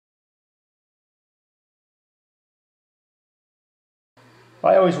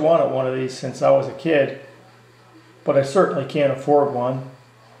I always wanted one of these since I was a kid, but I certainly can't afford one.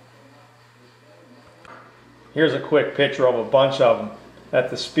 Here's a quick picture of a bunch of them at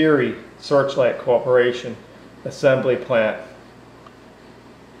the Budget Searchlight Corporation assembly plant.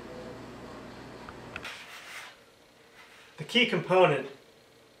 The key component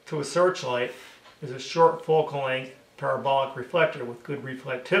to a searchlight is a short focal length parabolic reflector with good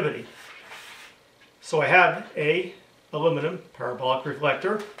reflectivity. So I have a aluminum parabolic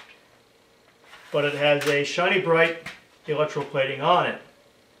reflector, but it has a shiny bright electroplating on it.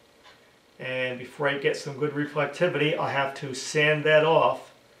 And before I get some good reflectivity, I have to sand that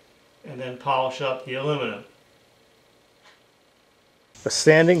off and then polish up the aluminum. The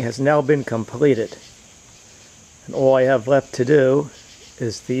sanding has now been completed, and all I have left to do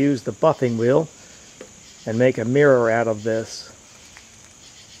is to use the buffing wheel and make a mirror out of this.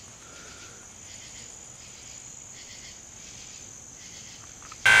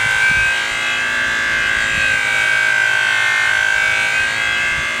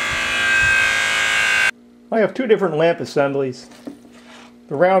 I have two different lamp assemblies.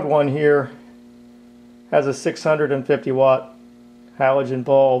 The round one here has a 650 watt halogen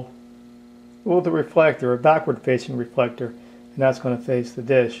bulb with a reflector, a backward facing reflector, and that's going to face the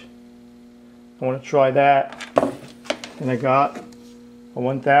dish. I want to try that, and I got a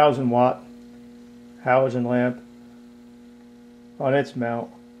 1000 watt halogen lamp on its mount.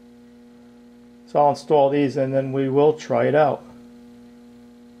 So I'll install these and then we will try it out.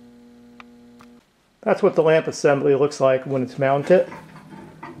 That's what the lamp assembly looks like when it's mounted,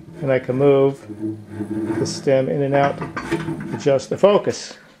 and I can move the stem in and out to adjust the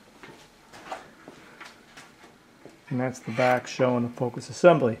focus. And that's the back showing the focus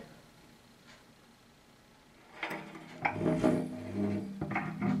assembly.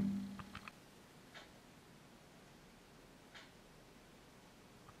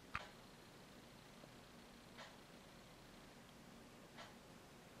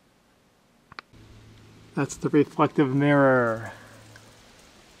 That's the reflective mirror.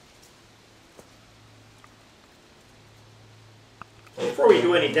 Before we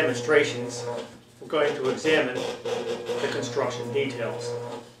do any demonstrations, we're going to examine the construction details.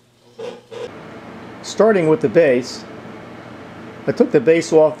 Starting with the base, I took the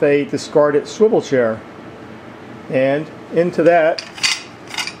base off a discarded swivel chair, and into that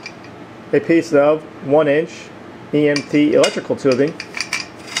a piece of 1-inch EMT electrical tubing.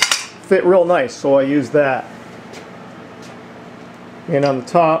 Fit real nice, so I used that. And on the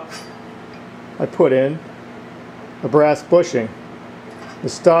top I put in a brass bushing. The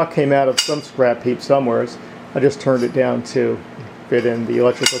stock came out of some scrap heap somewhere. I just turned it down to fit in the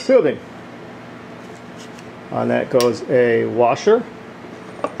electrical tubing. On that goes a washer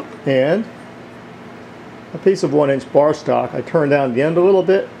and a piece of 1-inch bar stock. I turned down the end a little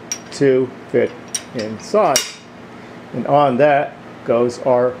bit to fit inside. And on that goes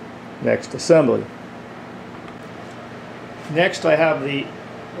our next assembly. Next I have the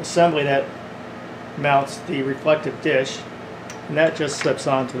assembly that mounts the reflective dish, and that just slips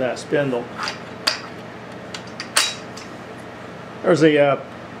onto that spindle. There's a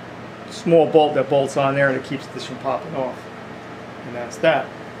small bolt that bolts on there and it keeps this from popping off, and that's that.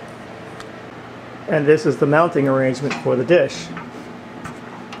 And this is the mounting arrangement for the dish.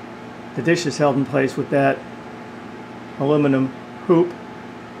 The dish is held in place with that aluminum hoop,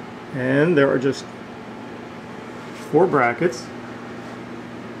 and there are just 4 brackets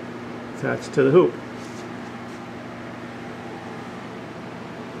attached to the hoop.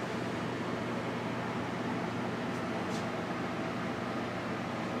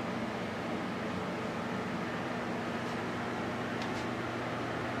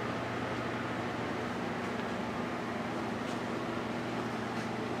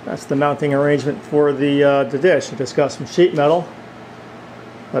 That's the mounting arrangement for the dish. I just got some sheet metal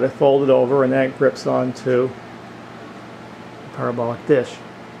that I folded over, and that grips onto the parabolic dish.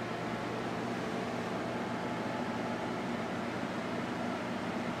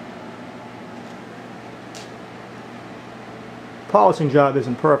 Polishing job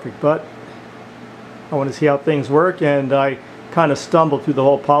isn't perfect, but I want to see how things work, and I kind of stumbled through the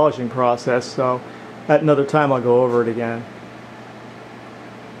whole polishing process, so at another time I'll go over it again.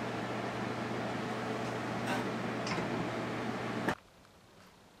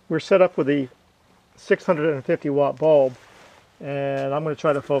 We're set up with the 650 watt bulb, and I'm going to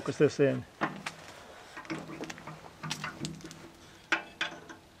try to focus this in.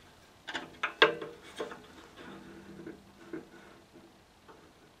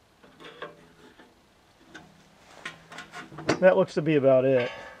 That looks to be about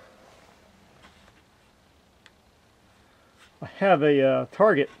it. I have a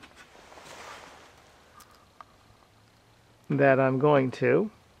target that I'm going to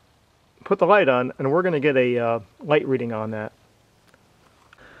put the light on, and we're going to get a light reading on that.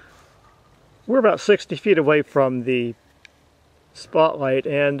 We're about 60 feet away from the spotlight,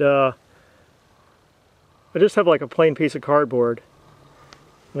 and I just have like a plain piece of cardboard.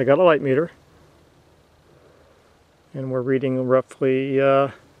 And I got a light meter, and we're reading roughly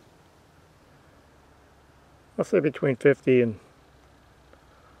I'll say between 50 and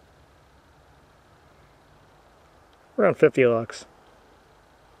around 50 lux.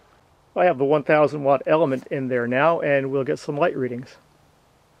 I have the 1000 watt element in there now, and we'll get some light readings.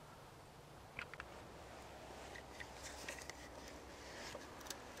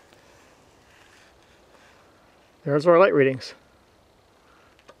 There's our light readings.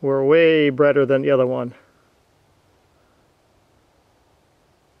 We're way brighter than the other one.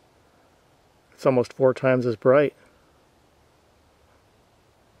 It's almost 4 times as bright.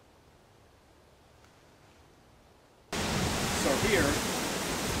 So here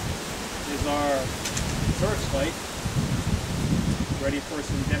is our searchlight, ready for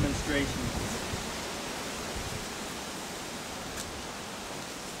some demonstrations.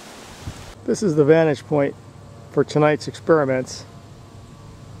 This is the vantage point for tonight's experiments.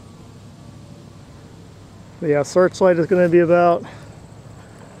 The searchlight is going to be about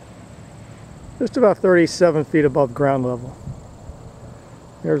just about 37 feet above ground level.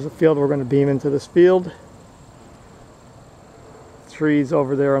 There's a field we're going to beam into this field. Trees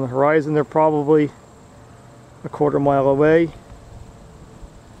over there on the horizon, they're probably a quarter mile away.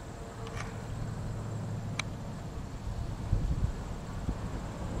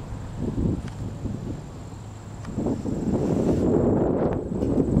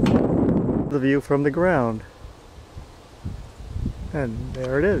 The view from the ground. And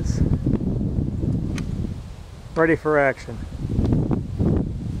there it is. Ready for action.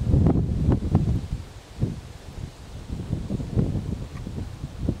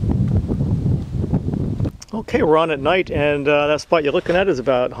 Okay, we're on at night, and that spot you're looking at is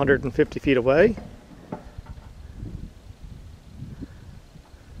about 150 feet away.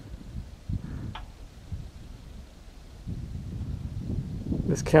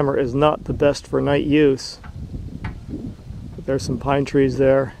 This camera is not the best for night use, but there's some pine trees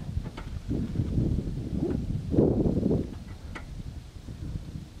there.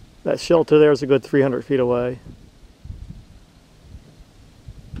 That shelter there is a good 300 feet away.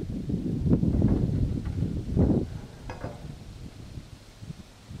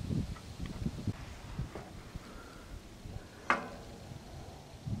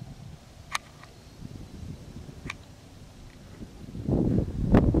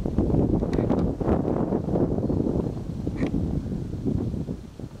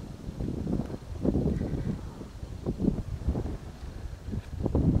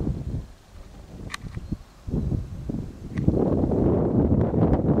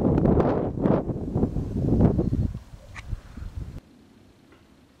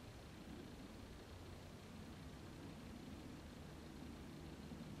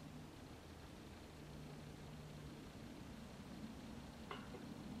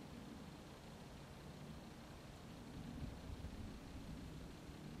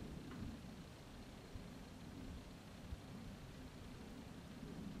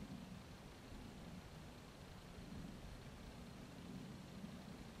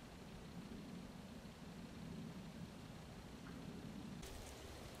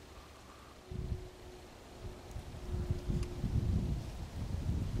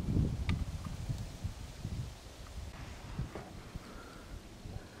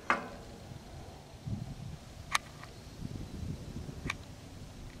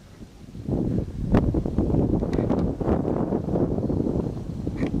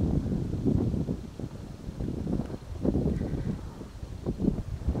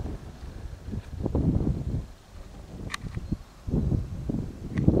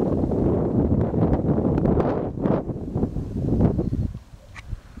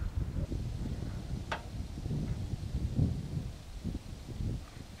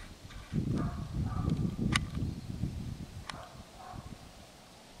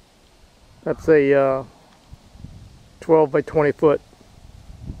 That's a 12 by 20 foot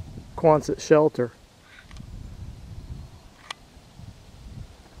Quonset shelter.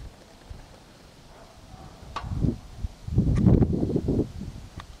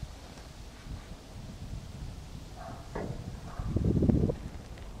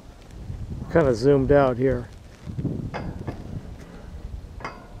 Kind of zoomed out here.